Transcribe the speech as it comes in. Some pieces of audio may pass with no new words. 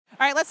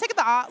All right, let's take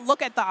a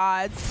look at the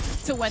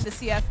odds to win the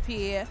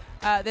CFP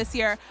this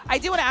year. I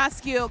do want to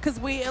ask you, because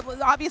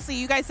obviously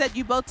you guys said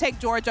you both take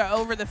Georgia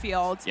over the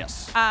field.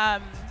 Yes.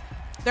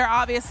 They're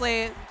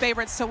obviously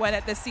favorites to win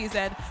it this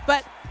season.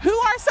 But who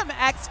are some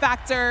X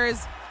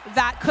factors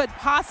that could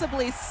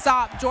possibly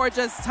stop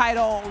Georgia's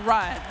title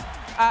run?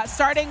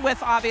 Starting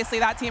with, obviously,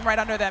 that team right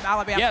under them,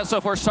 Alabama. Yeah, so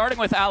if we're starting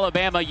with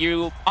Alabama,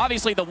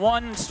 obviously the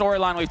one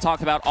storyline we've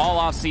talked about all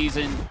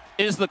offseason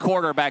is the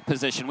quarterback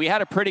position. We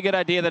had a pretty good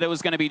idea that it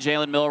was going to be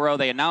Jalen Milroe.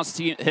 They announced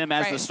him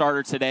as the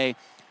starter today.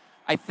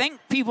 I think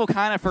people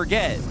kind of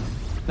forget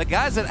the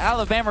guys at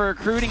Alabama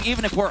recruiting,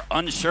 even if we're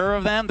unsure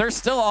of them, they're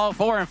still all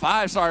 4 and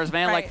 5 stars,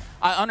 man. Right. Like,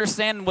 I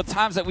understand with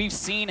times that we've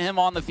seen him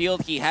on the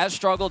field, he has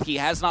struggled. He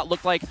has not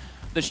looked like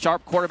the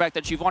sharp quarterback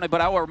that you've wanted.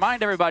 But I will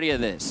remind everybody of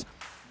this.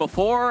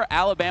 Before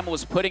Alabama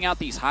was putting out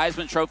these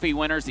Heisman Trophy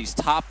winners, these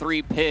top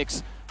 3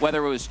 picks,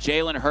 whether it was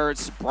Jalen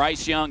Hurts,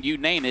 Bryce Young, you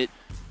name it,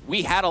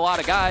 we had a lot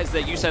of guys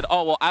that you said,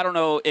 oh, well, I don't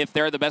know if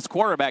they're the best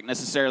quarterback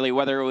necessarily,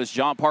 whether it was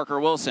John Parker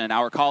Wilson,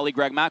 our colleague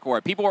Greg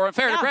McElroy. People were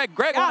unfair to Greg.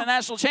 Greg won a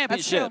national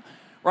championship,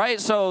 right?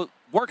 So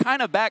we're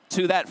kind of back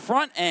to that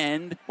front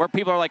end where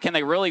people are like, can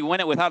they really win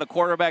it without a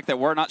quarterback that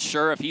we're not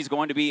sure if he's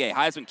going to be a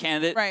Heisman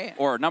candidate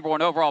or #1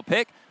 overall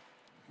pick?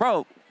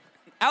 Bro,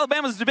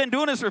 Alabama's been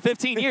doing this for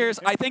 15 years.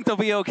 I think they'll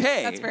be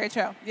okay. That's very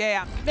true.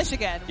 Yeah.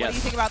 Michigan, what do you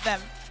think about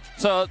them?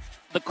 So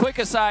the quick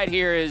aside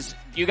here is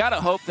you got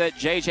to hope that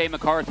J.J.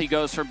 McCarthy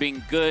goes from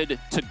being good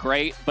to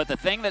great. But the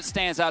thing that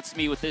stands out to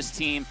me with this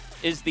team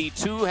is the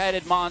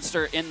two-headed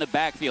monster in the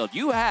backfield.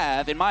 You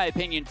have, in my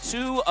opinion,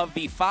 2 of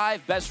the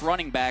 5 best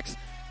running backs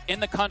in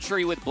the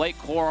country with Blake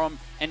Corum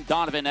and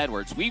Donovan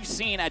Edwards. We've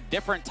seen at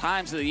different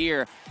times of the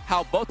year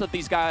how both of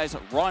these guys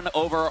run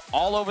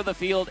all over the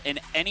field and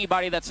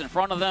anybody that's in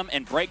front of them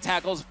and break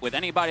tackles with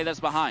anybody that's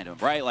behind them,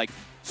 right? Like,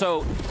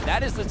 so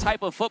that is the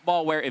type of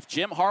football where if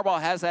Jim Harbaugh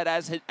has that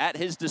at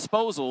his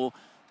disposal,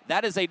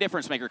 that is a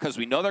difference maker because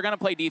we know they're going to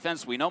play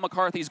defense. We know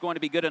McCarthy's going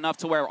to be good enough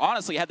to where,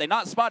 honestly, had they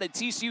not spotted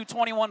TCU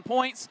 21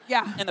 points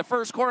in the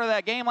first quarter of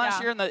that game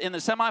last year in the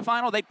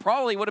semifinal, they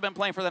probably would have been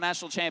playing for the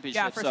national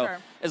championship. Yeah, for sure.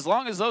 As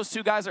long as those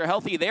 2 guys are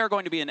healthy, they are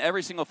going to be in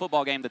every single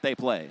football game that they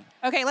play.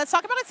 Okay, let's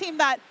talk about a team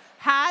that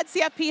had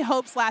CFP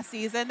hopes last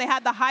season. They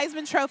had the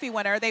Heisman Trophy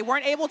winner. They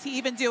weren't able to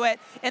even do it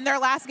in their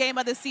last game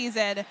of the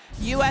season.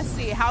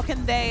 USC, how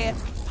can they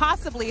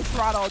possibly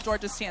throttle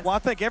Georgia's chances? Well, I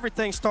think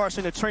everything starts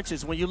in the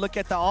trenches when you look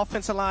at the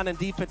offensive line and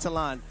defensive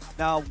line.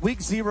 Now,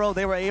 week 0,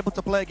 they were able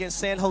to play against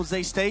San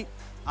Jose State.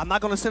 I'm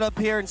not going to sit up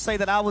here and say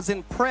that I was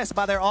impressed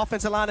by their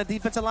offensive line and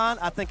defensive line.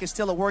 I think it's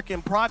still a work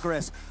in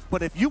progress.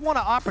 But if you want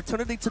an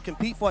opportunity to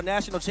compete for a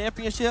national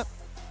championship,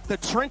 the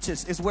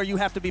trenches is where you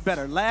have to be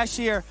better. Last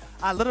year,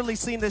 I literally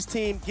seen this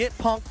team get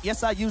punked.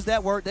 Yes, I use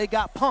that word. They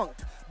got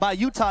punked by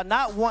Utah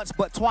not once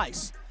but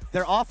twice.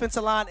 Their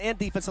offensive line and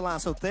defensive line.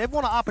 So if they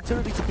want an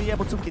opportunity to be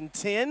able to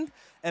contend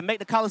and make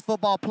the college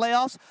football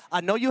playoffs,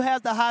 I know you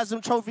have the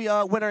Heisman Trophy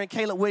winner in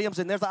Caleb Williams,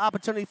 and there's an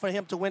opportunity for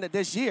him to win it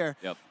this year.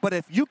 But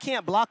if you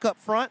can't block up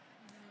front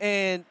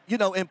and,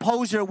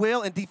 impose your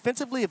will, and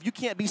defensively, if you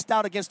can't be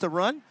stout against the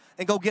run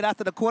and go get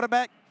after the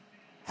quarterback,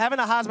 having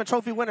a Heisman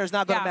Trophy winner is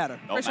not going to matter.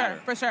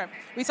 For sure.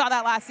 We saw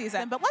that last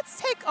season. But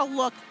let's take a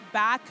look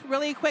back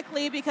really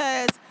quickly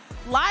because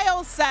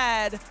Lyles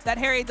said that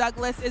Harry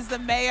Douglas is the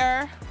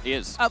mayor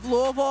of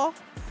Louisville.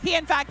 He,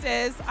 in fact,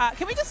 is.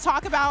 Can we just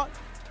talk about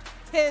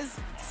his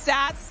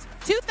stats?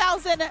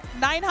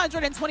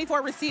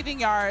 2,924 receiving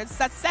yards.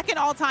 That's second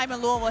all-time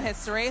in Louisville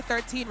history.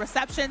 13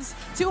 receptions,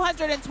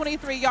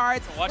 223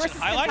 yards versus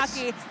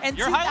Kentucky in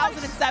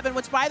 2007,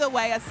 which, by the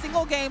way, a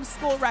single-game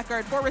school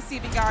record for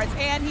receiving yards.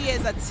 And he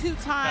is a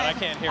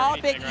 2-time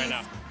All-Big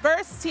East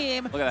first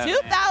team.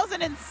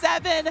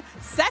 2007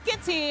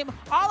 second team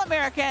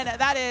All-American.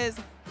 That is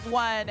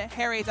one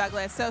Harry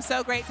Douglas.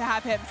 So great to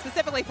have him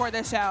specifically for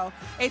this show.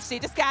 HD,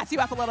 just gas you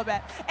up a little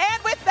bit.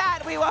 And with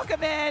that, we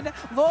welcome in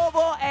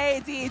Louisville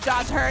AD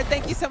Josh Heird.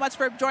 Thank you so much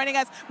for joining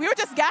us. We were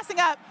just gassing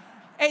up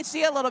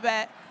HD a little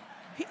bit.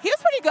 He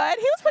was pretty good.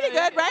 He was pretty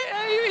good,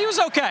 right? He was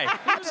okay.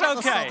 He was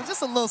okay.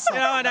 Just a little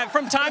something. And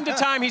from time to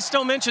time, he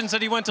still mentions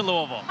that he went to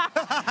Louisville.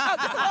 Oh,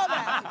 just a little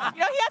bit.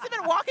 He hasn't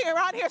been walking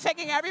around here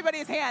shaking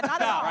everybody's hand.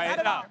 Not at all. Not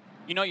at all.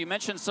 You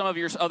mentioned some of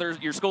your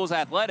school's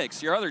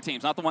athletics, your other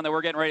teams, not the one that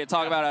we're getting ready to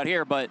talk about out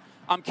here, but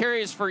I'm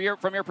curious from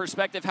your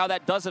perspective how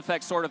that does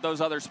affect sort of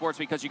those other sports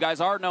because you guys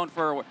are known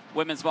for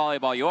women's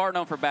volleyball, you are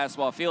known for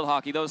basketball, field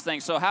hockey, those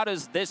things. So how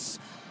does this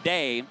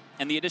day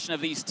and the addition of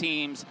these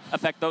teams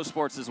affect those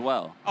sports as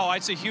well? Oh,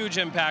 it's a huge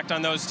impact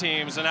on those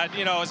teams. And,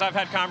 as I've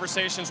had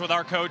conversations with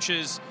our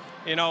coaches,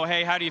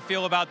 hey, how do you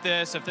feel about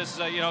this? If this,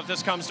 if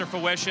this comes to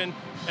fruition,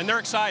 and they're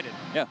excited.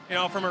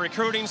 Yeah. From a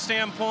recruiting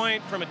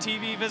standpoint, from a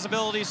TV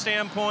visibility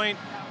standpoint,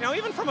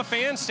 even from a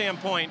fan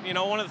standpoint,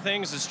 one of the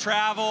things is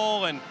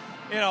travel, and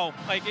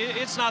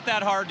it's not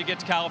that hard to get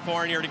to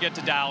California or to get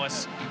to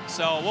Dallas.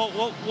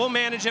 So we'll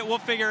manage it, we'll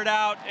figure it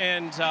out,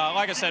 and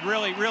like I said,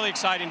 really, really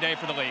exciting day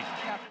for the league.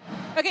 Yeah.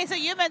 Okay, so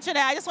you mentioned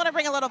it. I just want to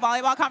bring a little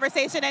volleyball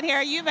conversation in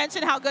here. You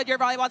mentioned how good your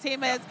volleyball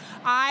team is.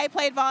 I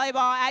played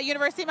volleyball at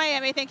University of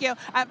Miami. Thank you. No,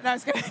 I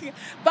was kidding.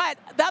 But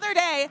the other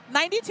day,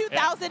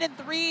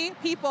 92,003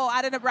 people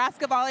at a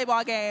Nebraska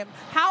volleyball game.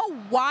 How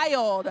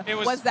wild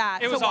was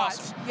that? It was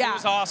awesome. Yeah. It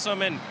was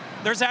awesome. And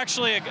there's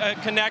actually a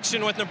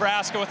connection with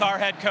Nebraska with our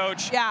head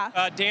coach.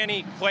 Yeah.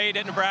 Danny played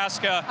at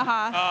Nebraska,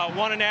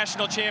 won a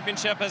national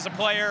championship as a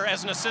player,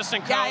 as an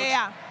assistant coach.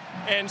 Yeah.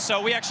 And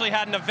so we actually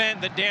had an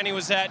event that Danny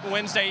was at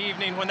Wednesday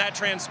evening when that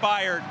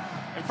transpired.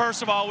 And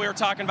first of all, we were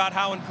talking about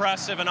how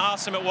impressive and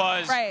awesome it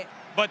was. Right.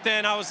 But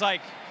then I was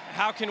like,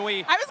 how can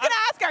we? I was going to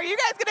ask, are you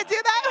guys going to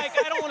do that?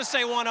 I don't want to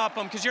say one-up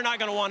them because you're not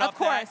going to one-up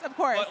that. Of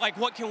course. But like,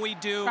 what can we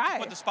do to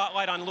put the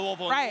spotlight on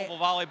Louisville and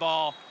Louisville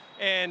volleyball?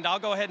 And I'll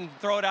go ahead and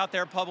throw it out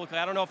there publicly.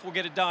 I don't know if we'll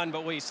get it done,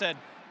 but we said,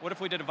 what if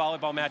we did a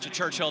volleyball match at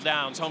Churchill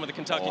Downs, home of the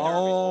Kentucky Derby?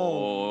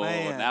 Oh,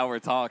 man. Now we're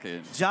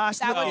talking. Josh,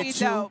 that look would at be you.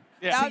 Dope.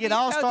 Yeah. See, it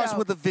all starts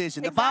with a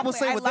vision. Exactly. The Bible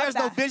says, well, there's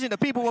no vision, the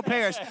people will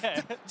perish.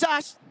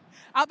 Josh.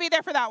 I'll be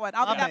there for that one.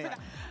 I'll be there for that.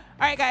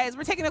 All right, guys,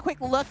 we're taking a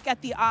quick look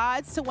at the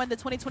odds to win the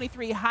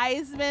 2023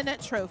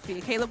 Heisman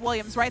Trophy. Caleb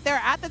Williams right there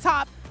at the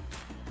top,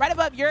 right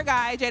above your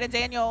guy, Jaden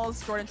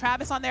Daniels, Jordan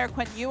Travis on there,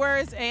 Quinn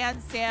Ewers,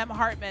 and Sam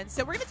Hartman.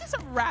 So we're going to do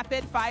some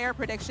rapid-fire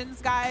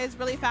predictions, guys,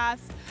 really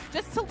fast,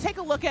 just to take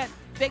a look at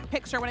big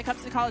picture when it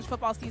comes to college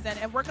football season.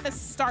 And we're going to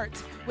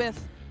start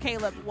with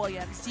Caleb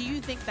Williams. Do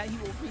you think that he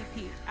will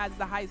repeat as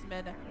the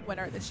Heisman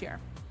winner this year?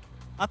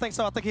 I think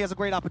so. I think he has a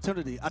great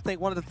opportunity. I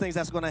think one of the things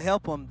that's going to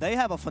help him, they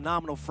have a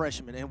phenomenal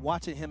freshman. And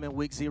watching him in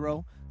week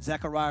 0,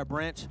 Zachariah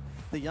Branch,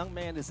 the young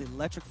man is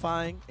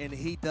electrifying, and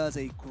he does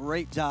a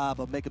great job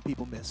of making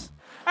people miss.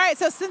 All right,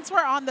 so since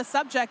we're on the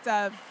subject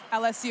of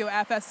LSU,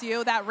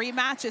 FSU, that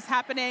rematch is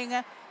happening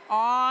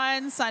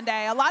on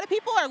Sunday. A lot of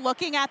people are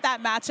looking at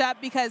that matchup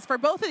because for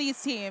both of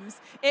these teams,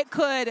 it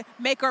could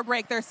make or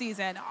break their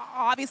season.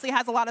 Obviously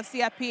has a lot of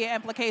CFP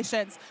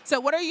implications. So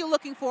what are you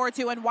looking forward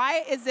to, and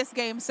why is this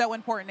game so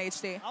important,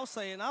 HD? I'll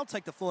say, and I'll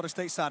take the Florida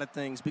State side of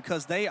things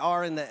because they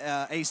are in the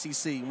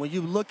ACC. When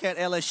you look at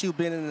LSU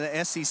being in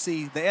the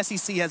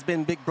SEC has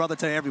been big brother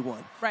to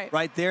everyone.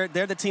 Right. They're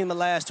the team the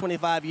last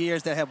 25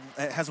 years that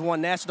has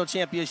won national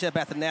championship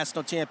after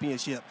national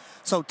championship.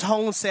 So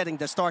tone setting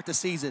to start the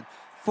season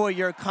for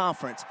your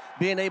conference,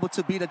 being able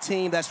to beat a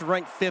team that's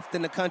ranked 5th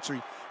in the country.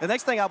 The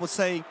next thing I would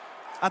say,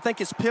 I think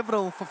is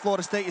pivotal for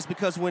Florida State is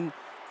because when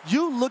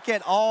you look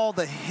at all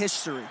the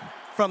history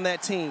from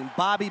that team,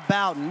 Bobby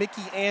Bowden,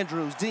 Mickey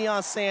Andrews,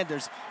 Deion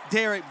Sanders,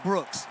 Derek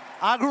Brooks,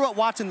 I grew up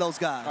watching those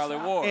guys.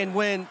 And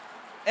when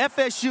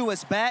FSU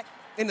is back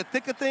in the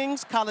thick of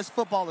things, college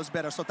football is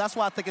better. So that's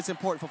why I think it's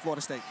important for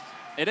Florida State.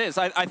 It is.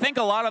 I think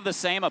a lot of the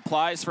same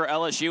applies for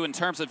LSU in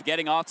terms of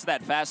getting off to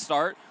that fast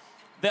start.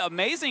 The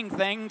amazing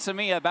thing to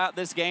me about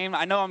this game,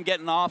 I know I'm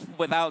getting off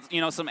without,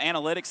 some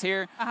analytics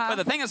here, but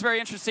the thing that's very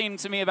interesting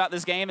to me about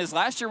this game is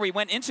last year we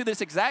went into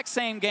this exact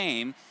same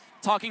game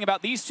talking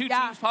about these two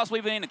teams possibly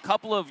being a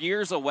couple of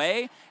years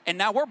away, and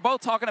now we're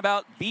both talking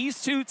about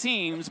these two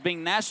teams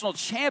being national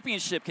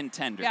championship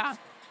contenders. Yeah.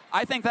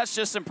 I think that's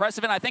just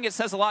impressive, and I think it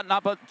says a lot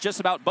not just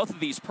about both of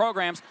these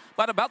programs,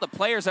 but about the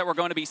players that we're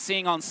going to be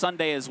seeing on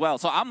Sunday as well.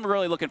 So I'm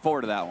really looking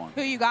forward to that one.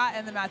 Who you got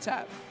in the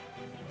matchup?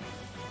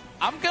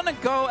 I'm going to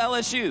go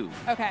LSU.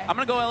 Okay. I'm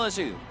going to go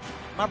LSU.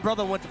 My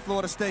brother went to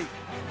Florida State.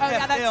 Oh,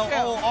 yeah, that's true.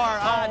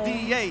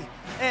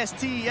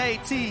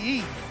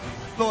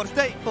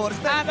 FLORIDASTATE. Florida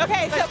State.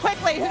 Okay, so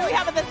quickly, who do we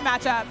have in this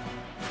matchup?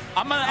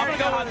 I'm gonna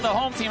go with the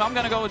home team. I'm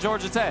going to go with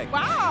Georgia Tech.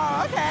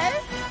 Wow, okay.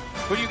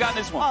 Who do you got in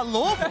this one?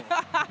 Louisville.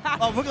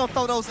 We're going to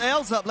throw those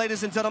L's up,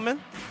 ladies and gentlemen.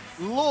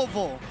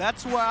 Louisville.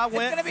 That's where I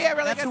went. It's going to be a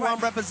really That's good who one. I'm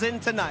representing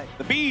tonight.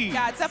 The Bees.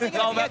 Yeah, it's definitely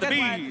all going to be a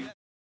about good the one.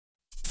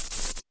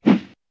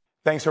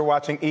 Thanks for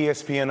watching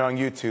ESPN on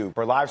YouTube.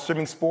 For live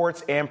streaming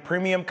sports and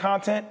premium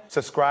content,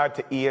 subscribe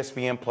to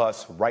ESPN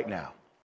Plus right now.